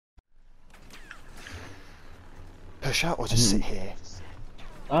push out or just sit here?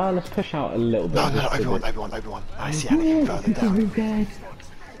 Let's push out a little bit. No, Obi-Wan. I see Anakin further down.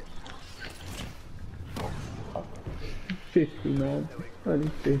 50, man. Only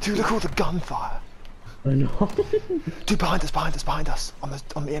 50. Dude, look at all the gunfire. I know. Dude, behind us, on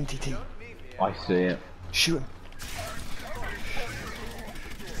the MTT. I see it. Shoot him.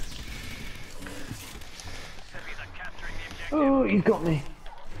 Oh, he's got me.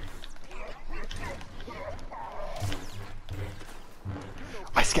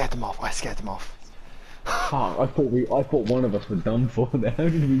 I scared them off. Fuck, I thought one of us were done for there. How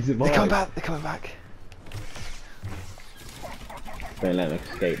did we survive? They're coming back. Don't let them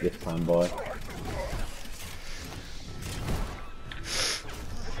escape this time, boy.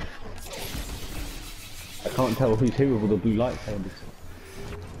 I can't tell who's who with all the blue lightsabers.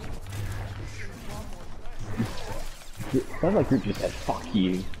 Sounds like group just said, fuck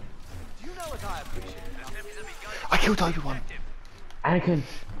you. I killed Obi-Wan. Anakin.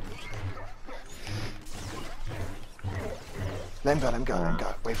 Let him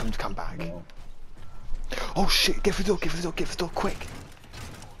go. Wait for him to come back. Oh shit, get through the door, quick.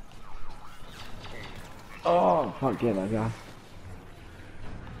 Oh, fuck yeah, that guy.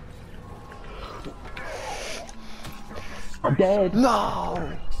 I'm dead.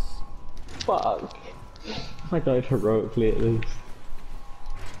 No! Fuck. I died heroically at least.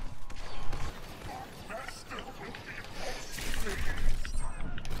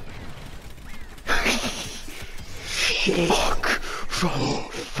 Shit. Fuck!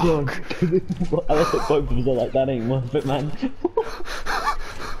 Fuck! I thought both of us are like, that ain't worth it, man.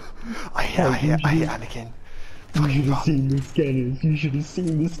 I hear Anakin. You should have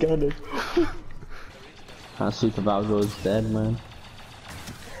seen the scanners. That Super Valor is dead, man.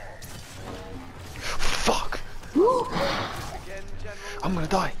 Fuck! I'm gonna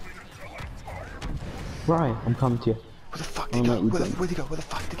die. Right, I'm coming to you. Where the fuck did he go? Where'd he go? Where the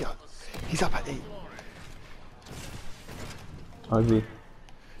fuck did he go? He's up at 8. Ivy.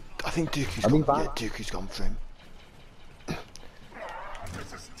 I think Dooku's gone. Yeah, Dooku's gone for him.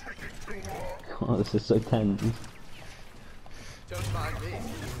 Oh, this is so tense. Don't mind me.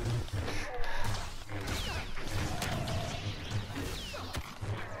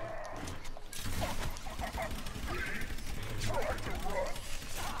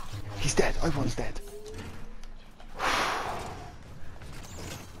 He's dead. Obi-Wan's dead.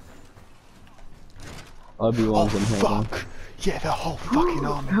 Obi-Wan's in here. Fuck! Yeah, the whole fucking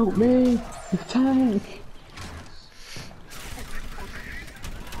army. Help me! The tank!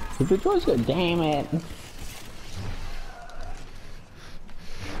 If it was good, damn it!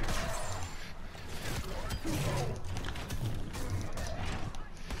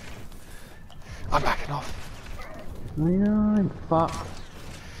 I'm backing off. I know, I'm fucked.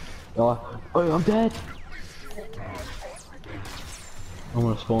 Oh, I'm dead! I'm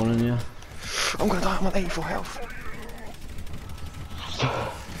gonna spawn in you. I'm gonna die. I'm on 84 health.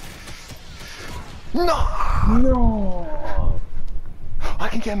 No! No! I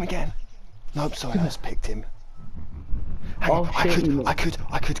can get him again. Nope, sorry, I just picked him. Hang on, I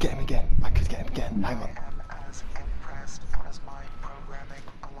could get him again. Hang on.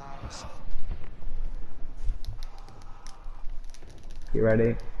 You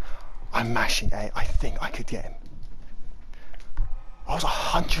ready? I'm mashing A. I think I could get him. I was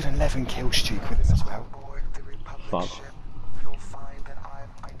 111 kill streak with him as well. Fuck. You'll find that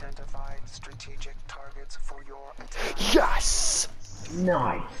I've identified strategic targets for your attack. Yes!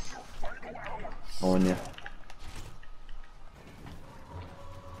 Nice! On ya.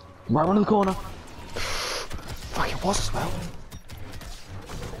 Right one in the corner. Fuck, it was as well.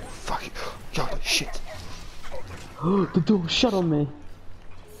 Fuck it. Yo, shit. The door shut on me.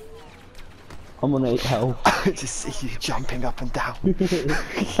 I'm on 8 health. I just see you jumping up and down. I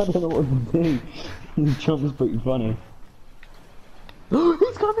don't know what to do. The jump's pretty funny.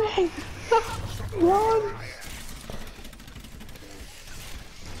 He's coming! Run!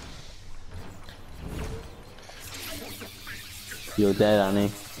 You're dead,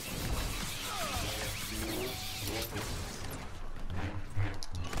 Annie.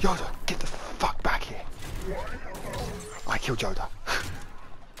 Yoda, get the fuck back here. I killed Yoda.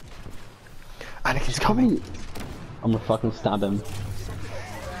 Anakin's coming. I'm gonna fucking stab him.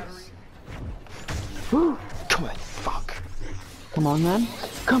 Come on, fuck. Come on, man.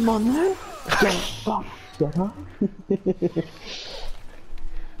 Come on, man. Get fuck. Get her.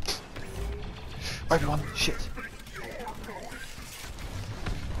 Obi-Wan, shit.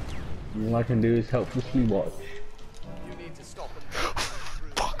 All I can do is helplessly watch. You need to stop and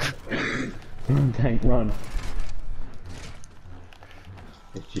Fuck. Run, tank, run.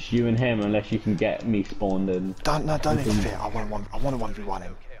 It's just you and him, unless you can get me spawned in. Don't interfere. I want to 1v1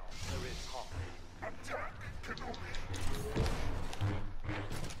 him.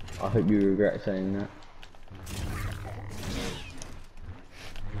 I hope you regret saying that.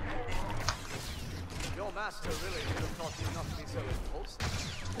 Your master really should have taught you not to be so impulsive.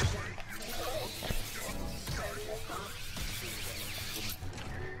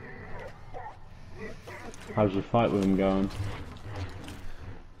 How's your fight with him going?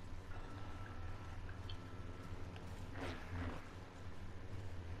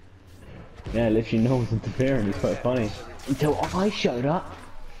 Yeah, literally no one's interfering, it's quite funny. Until I showed up.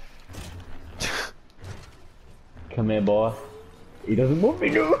 Come here, boy. He doesn't want me,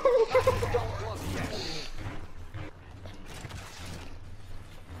 no!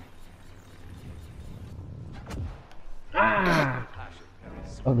 Ah!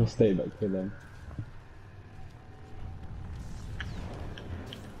 I'm gonna stay back here then.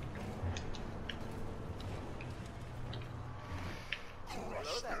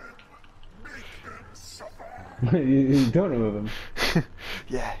 you don't know with him.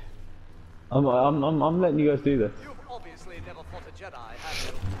 Yeah. I'm letting you guys do this. You've obviously never fought a Jedi,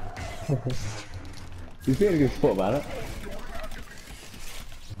 have you? He's being a good sport about it.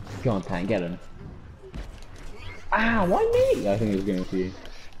 Go on, Tank, get him. Ah, why me? I think he was going for you.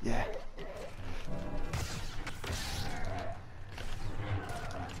 Yeah.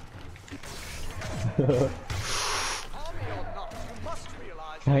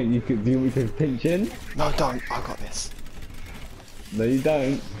 Tank, do you want me to pinch in? No, don't. I got this. No, you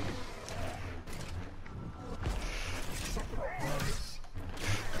don't.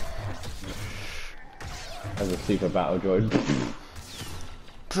 As a super battle droid.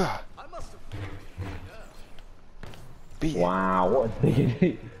 Bruh. Beat it. Wow, what a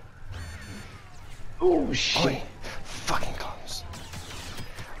diggity. Oh shit. Oi, fucking close.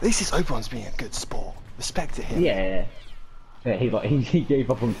 At least this Obi-Wan's being a good sport. Respect to him. Yeah. Yeah, he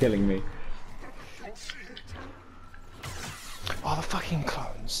gave up on killing me. Oh, the fucking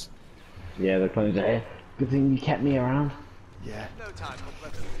clones. Yeah, the clones are here. Good thing you kept me around. Yeah. No time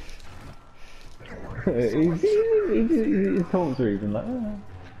for His taunts are even like, oh.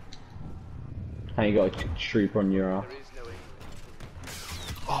 And you got a trooper on your ass.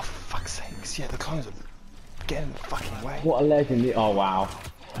 Oh, fuck's sakes. Yeah, the clones are getting in the fucking way. What a legend. Oh, wow.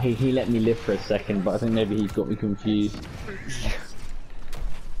 He let me live for a second, but I think maybe he's got me confused. Yeah.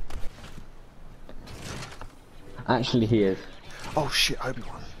 Actually, he is. Oh shit,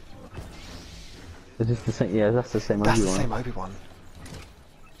 Obi-Wan. Is this the same? Yeah, that's the same That's Obi-Wan. the same Obi-Wan.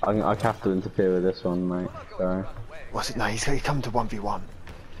 I have to interfere with this one, mate. Sorry. What's it? No, he's come to 1v1.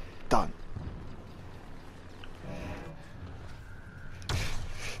 Done.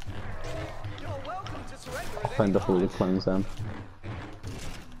 I'll fend off all the clones then.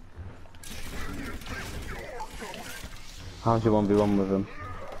 How's your 1v1 with him?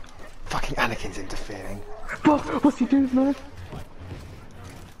 Fucking Anakin's interfering. What's he doing, man?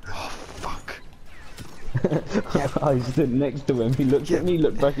 Oh, fuck. Yeah. I stood next to him, he looked at me,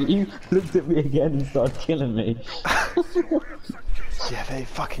 looked back at you, looked at me again and started killing me. Yeah, they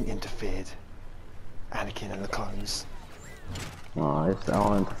fucking interfered. Anakin and the clones. Oh,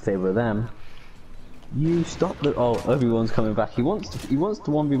 I'll interfere with them. You stop the— oh, Obi-Wan's coming back. He wants to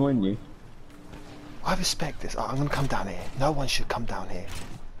 1v1 you. I respect this. I'm gonna come down here. No one should come down here.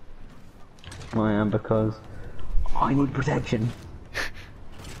 I am, because I need protection.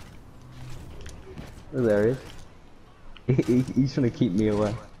 Oh, there he is. He's trying to keep me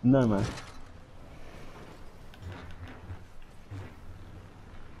away. No, man.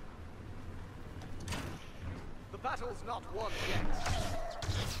 The battle's not won yet.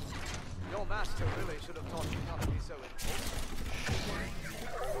 Your master really should have taught you not to be so impulsive.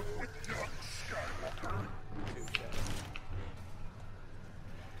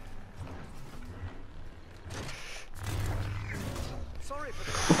 Sorry for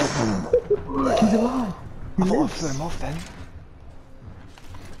the He's alive. I thought I threw him off then.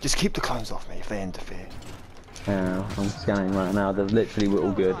 Just keep the clones off me if they interfere. Yeah, I'm scanning right now. They're literally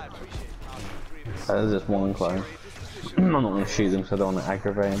all good. There's just one clone. I'm not going to shoot them because I don't want to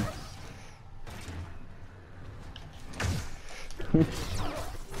aggravate him.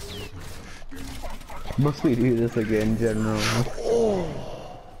 Must we do this again, General? Oh!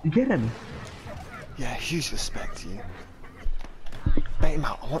 Get him! Yeah, huge respect to you. Bait him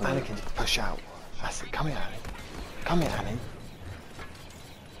out. I want Anakin to push out. That's it. Come here, Annie. Come here, Annie.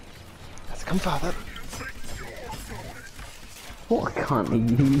 That's it. Come further. What a cunt.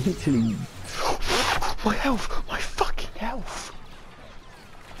 He literally... My health! My fucking health!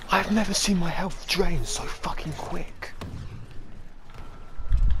 I've never seen my health drain so fucking quick.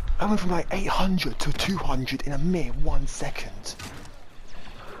 I went from like 800 to 200 in a mere 1 second.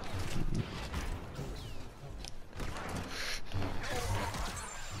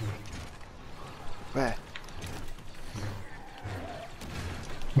 Where?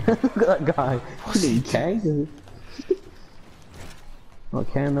 Look at that guy. What's he doing? Not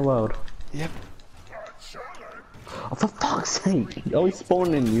care in the world. Yep. Oh, for fuck's sake! Oh, he's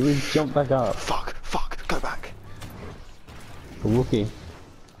spawning you. He's jumped back up. Fuck, go back. The Wookiee.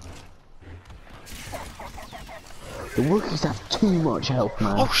 The Wookiees have too much health,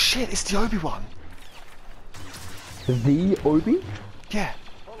 man. Oh shit, it's the Obi-Wan. The Obi? Yeah.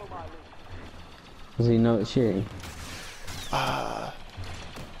 Does he know it's you?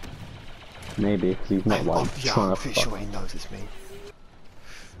 Maybe, because he's not like trying I'm to pretty fuck. sure he knows it's me.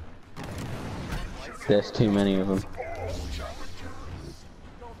 There's too many of them.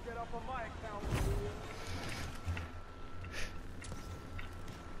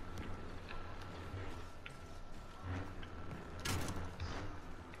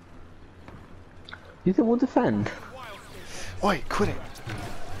 Do you think we'll defend? Oi, quit it.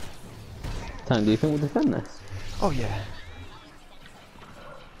 Tank, do you think we'll defend this? Oh yeah.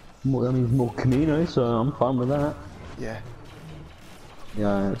 More, that means more Camino, so I'm fine with that. Yeah.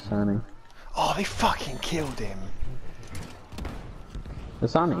 Yeah, it's Sunny. Oh, they fucking killed him.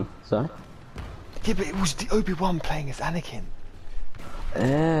 It's Sunny, so? Yeah, but it was the Obi-Wan playing as Anakin.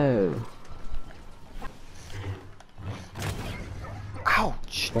 Oh.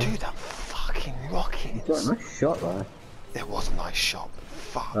 Ouch, dude, that fucking rocket. You got a nice shot there. It was a nice shot.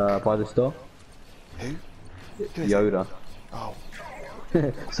 Fuck. By the store? Who? Who is it? Yoda. Oh.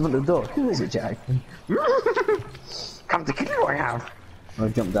 Someone at the door. Who is it, Jack? Come to kill you, I have. I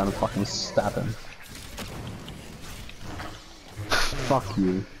jump down and fucking stab him. Fuck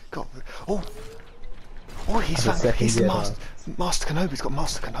you. God. Oh. Oh, he's That's like, he's the second Master Kenobi. He's got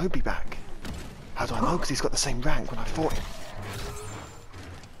Master Kenobi back. How do I know? Because he's got the same rank when I fought him.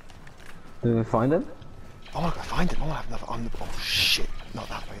 Did we find him? I want to go find him. I want to have another. Oh shit! Not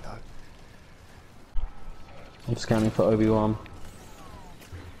that way though. I'm scanning for Obi-Wan.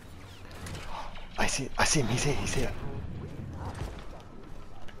 I see him. He's here. He's here.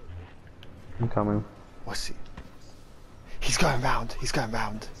 I'm coming. What's he? He's going round. He's going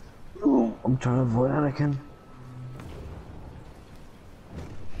round. Ooh, I'm trying to avoid Anakin.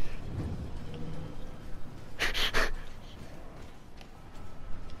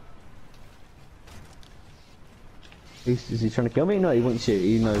 Is he trying to kill me? No, he won't shoot.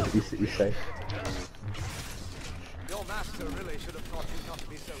 He knows he's safe. Your master really should have taught you not to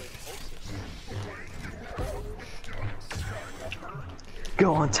be so impulsive.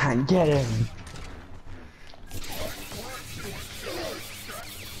 Go on, Tank, get him!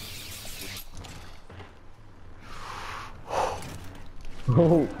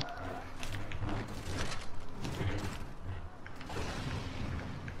 Oh.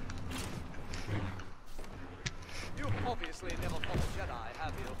 You've obviously never fought a Jedi,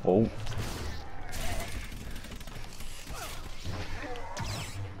 have you? Oh.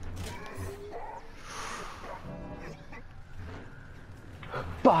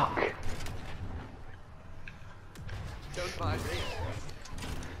 Fuck! Don't mind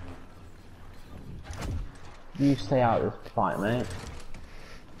me. You stay out of this fight, mate.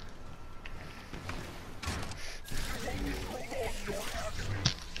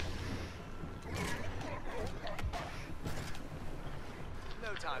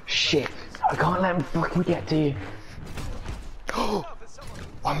 No time for Shit! I can't let him fucking get to you. Oh!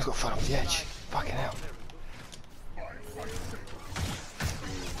 I almost got thrown off the edge. Fucking hell.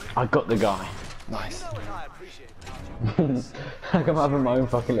 I got the guy. Nice. I appreciate it. Like I'm having my own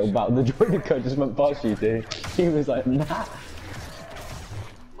fucking little battle. The droid code just went past you, dude. He was like, nah.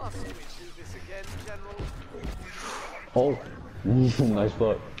 Must we do this again, General? Oh. Nice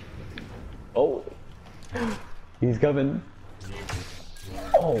block. Oh. He's coming.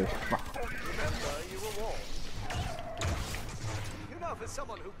 Oh, fuck. Remember, you were warned. You know, for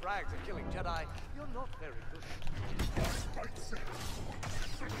someone who brags at killing Jedi, you're not very good.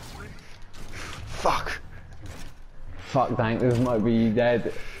 Fuck. Fuck, Tank, this might be you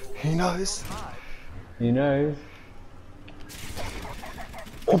dead. He knows. You know.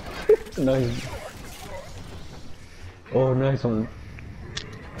 Oh, nice. Oh, nice one.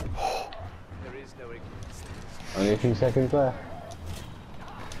 There is no ignorance. Only a few seconds left.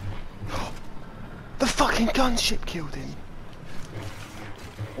 The fucking gunship killed him.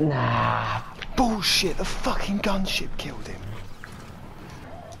 Nah. Bullshit. The fucking gunship killed him.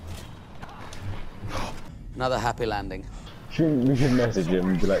 Another happy landing. We should message him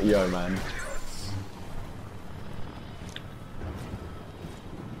and be like, yo, man.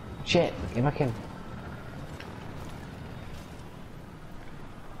 Shit, get back in.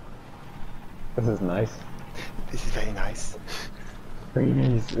 This is nice. This is very nice. Very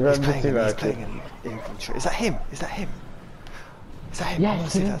nice. He's Remember playing an infantry. Is that him? Is that him? Is that him? Yeah, I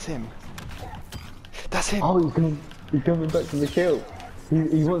want to see if that's him. That's him. Oh, he's coming back to the kill.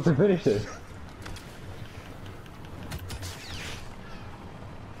 He wants to finish this.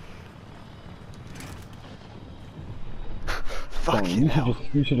 Fucking hell.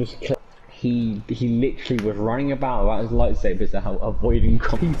 You should just click. He literally was running about without his lightsabers out, avoiding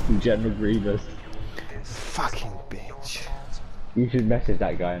coming from General Grievous. Fucking bitch. You should message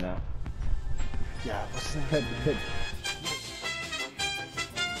that guy now. Yeah, what's his name?